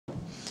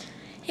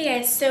Hey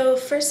guys, so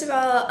first of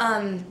all,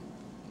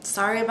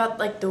 sorry about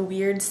like the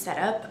weird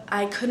setup.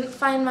 I couldn't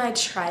find my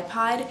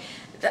tripod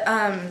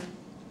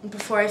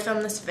before I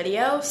filmed this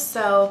video,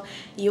 so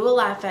you will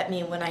laugh at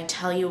me when I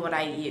tell you what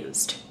I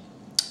used.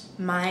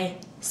 My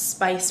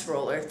spice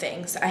roller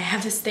things. I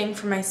have this thing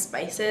for my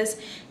spices.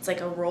 It's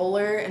like a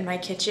roller in my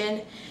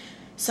kitchen.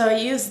 So I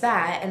used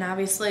that, and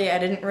obviously I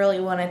didn't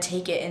really want to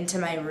take it into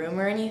my room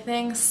or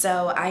anything,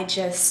 so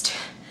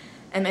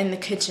I'm in the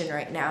kitchen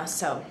right now,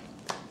 so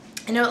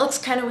I know it looks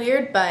kind of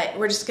weird, but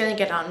we're just going to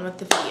get on with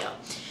the video.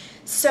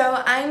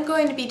 So I'm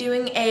going to be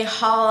doing a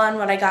haul on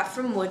what I got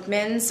from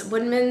Woodmans.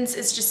 Woodmans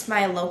is just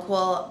my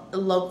local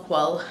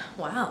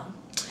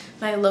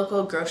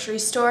grocery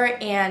store,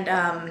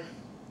 and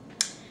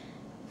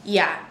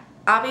yeah,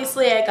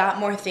 obviously I got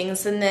more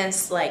things than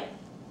this, like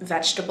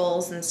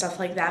vegetables and stuff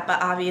like that,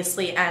 but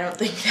obviously I don't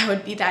think that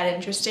would be that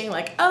interesting,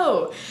 like,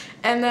 oh,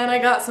 and then I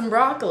got some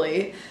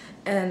broccoli,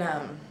 and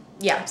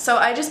yeah, so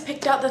I just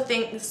picked out the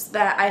things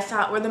that I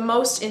thought were the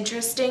most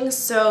interesting.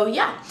 So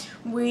yeah,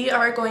 we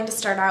are going to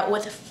start out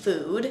with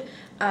food.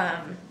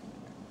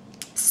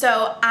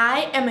 So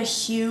I am a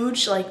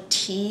huge like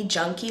tea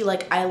junkie,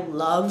 like I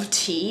love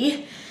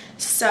tea.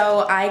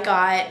 So I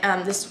got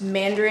this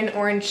mandarin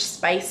orange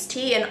spice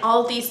tea, and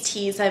all these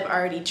teas I've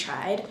already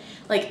tried.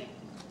 Like,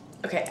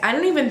 okay, I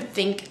don't even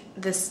think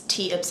this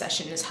tea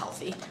obsession is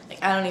healthy.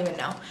 Like, I don't even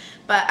know.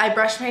 But I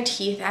brush my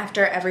teeth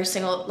after every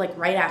single, like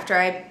right after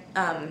I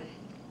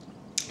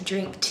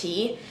drink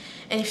tea.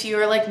 And if you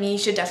are like me, you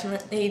should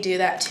definitely do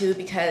that too,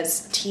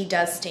 because tea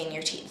does stain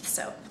your teeth.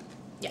 So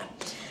yeah.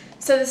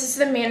 So this is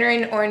the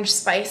Mandarin Orange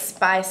Spice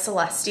by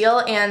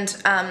Celestial, and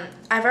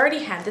I've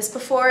already had this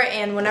before,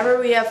 and whenever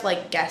we have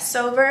like guests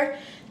over,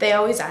 they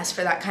always ask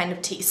for that kind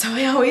of tea, so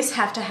I always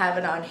have to have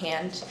it on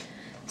hand.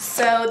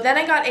 So then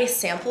I got a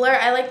sampler.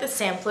 I like the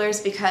samplers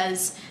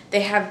because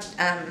they have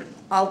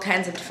all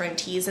kinds of different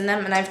teas in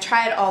them, and I've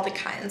tried all the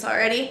kinds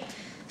already.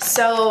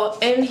 So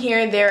in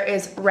here there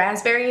is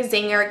Raspberry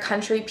Zinger,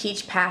 Country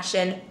Peach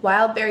Passion,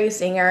 Wild Berry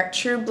Zinger,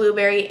 True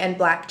Blueberry, and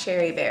Black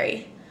Cherry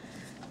Berry.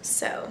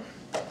 So,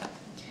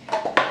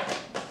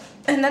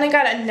 and then I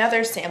got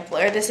another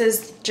sampler. This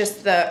is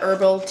just the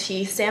herbal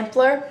tea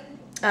sampler.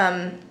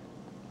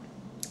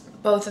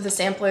 Both of the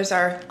samplers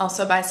are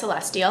also by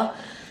Celestial.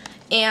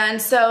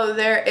 And so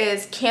there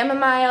is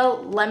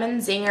chamomile, lemon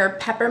zinger,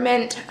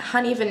 peppermint,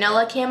 honey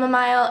vanilla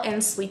chamomile,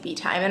 and sleepy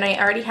time. And I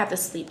already have the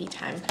sleepy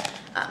time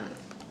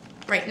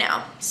right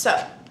now.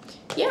 So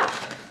yeah.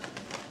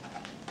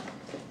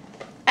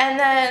 And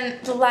then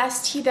the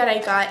last tea that I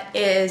got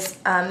is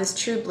this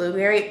True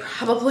Blueberry,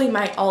 probably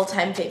my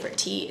all-time favorite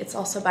tea. It's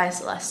also by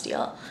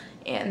Celestial,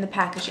 and the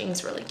packaging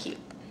is really cute.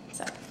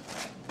 So.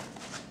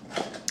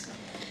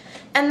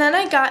 And then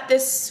I got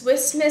this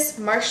Swiss Miss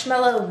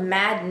Marshmallow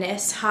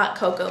Madness Hot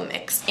Cocoa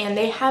Mix, and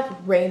they have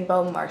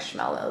rainbow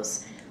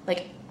marshmallows.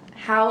 Like,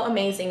 how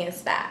amazing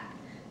is that?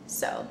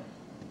 So,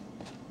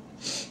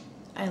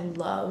 I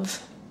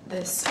love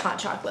this hot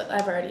chocolate.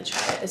 I've already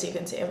tried it, as you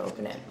can see. I've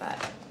opened it,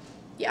 but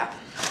yeah.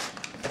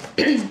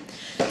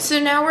 So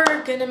now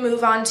we're gonna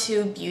move on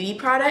to beauty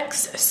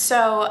products.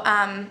 So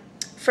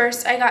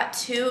first I got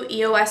two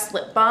EOS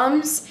lip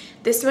balms.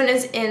 This one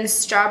is in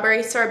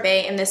Strawberry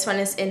Sorbet, and this one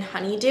is in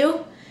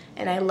Honeydew,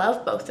 and I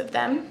love both of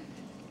them.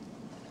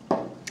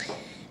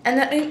 And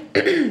then,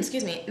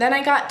 excuse me, then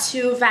I got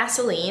two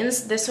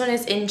Vaselines. This one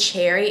is in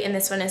Cherry, and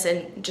this one is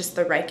in just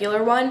the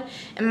regular one.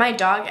 And my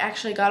dog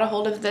actually got a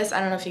hold of this.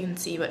 I don't know if you can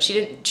see, but she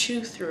didn't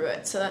chew through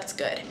it, so that's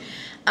good.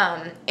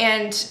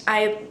 And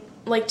I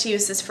like to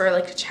use this for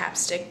like a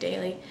chapstick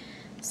daily.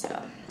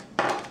 So,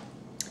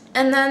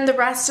 and then the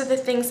rest of the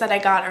things that I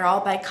got are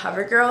all by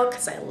CoverGirl,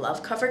 because I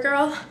love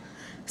CoverGirl.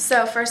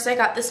 So first I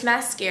got this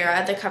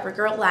mascara, the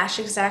CoverGirl Lash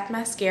Exact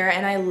Mascara,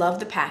 and I love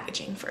the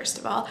packaging, first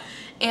of all.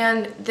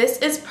 And this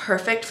is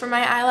perfect for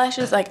my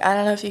eyelashes. Like, I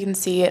don't know if you can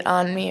see it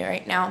on me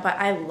right now, but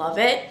I love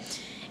it.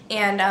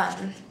 And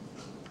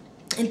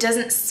it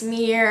doesn't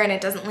smear, and it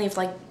doesn't leave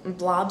like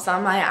blobs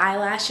on my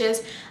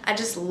eyelashes. I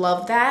just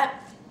love that.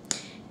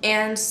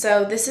 And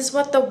so this is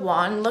what the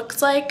wand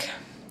looks like.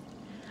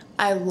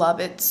 I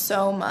love it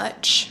so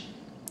much.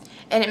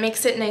 And it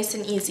makes it nice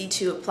and easy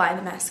to apply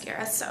the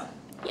mascara, so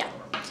yeah.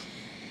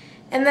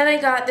 And then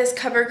I got this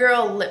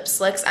CoverGirl Lip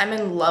Slicks. I'm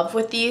in love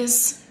with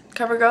these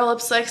CoverGirl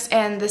Lip Slicks,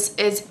 and this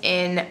is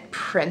in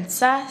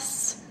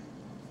Princess.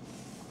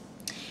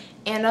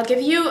 And I'll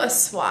give you a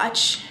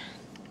swatch.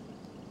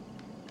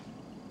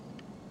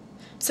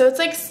 So it's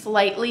like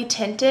slightly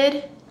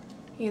tinted.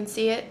 You can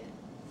see it.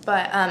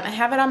 But I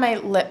have it on my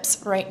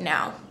lips right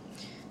now.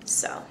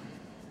 So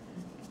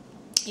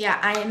yeah,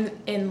 I am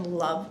in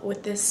love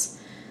with this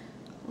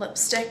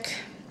lipstick,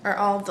 or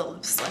all of the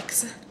lip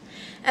slicks.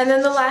 And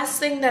then the last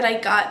thing that I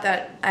got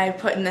that I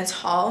put in this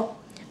haul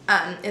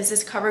is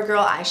this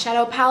CoverGirl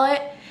eyeshadow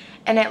palette,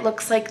 and it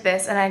looks like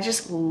this, and I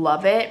just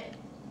love it.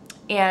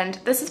 And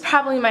this is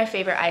probably my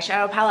favorite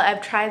eyeshadow palette.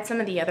 I've tried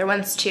some of the other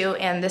ones too,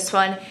 and this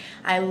one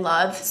I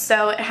love.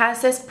 So it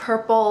has this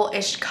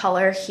purple-ish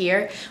color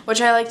here,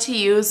 which I like to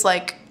use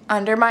like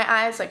under my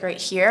eyes, like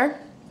right here.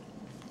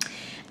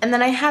 And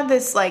then I had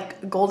this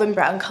like golden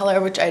brown color,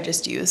 which I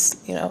just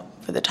use, you know,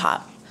 for the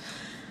top.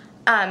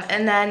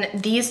 And then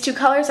these two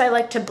colors I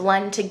like to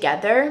blend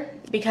together,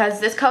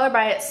 because this color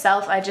by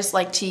itself I just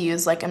like to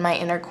use like in my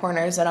inner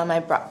corners and on my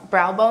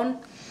brow bone.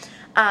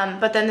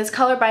 But then this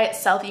color by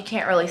itself you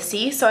can't really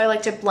see, so I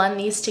like to blend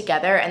these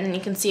together and then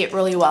you can see it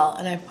really well,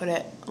 and I put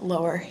it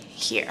lower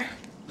here.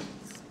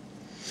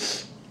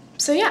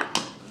 So yeah.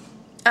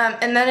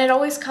 And then it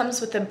always comes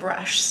with a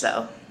brush,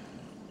 so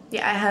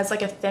yeah, it has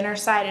like a thinner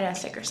side and a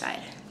thicker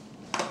side.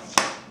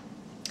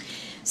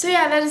 So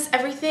yeah, that is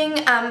everything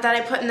that I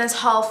put in this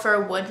haul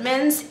for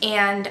Woodmans,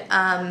 and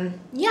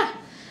yeah,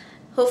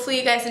 hopefully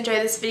you guys enjoy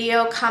this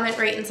video. Comment,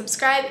 rate, and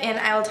subscribe, and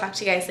I will talk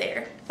to you guys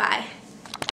later. Bye.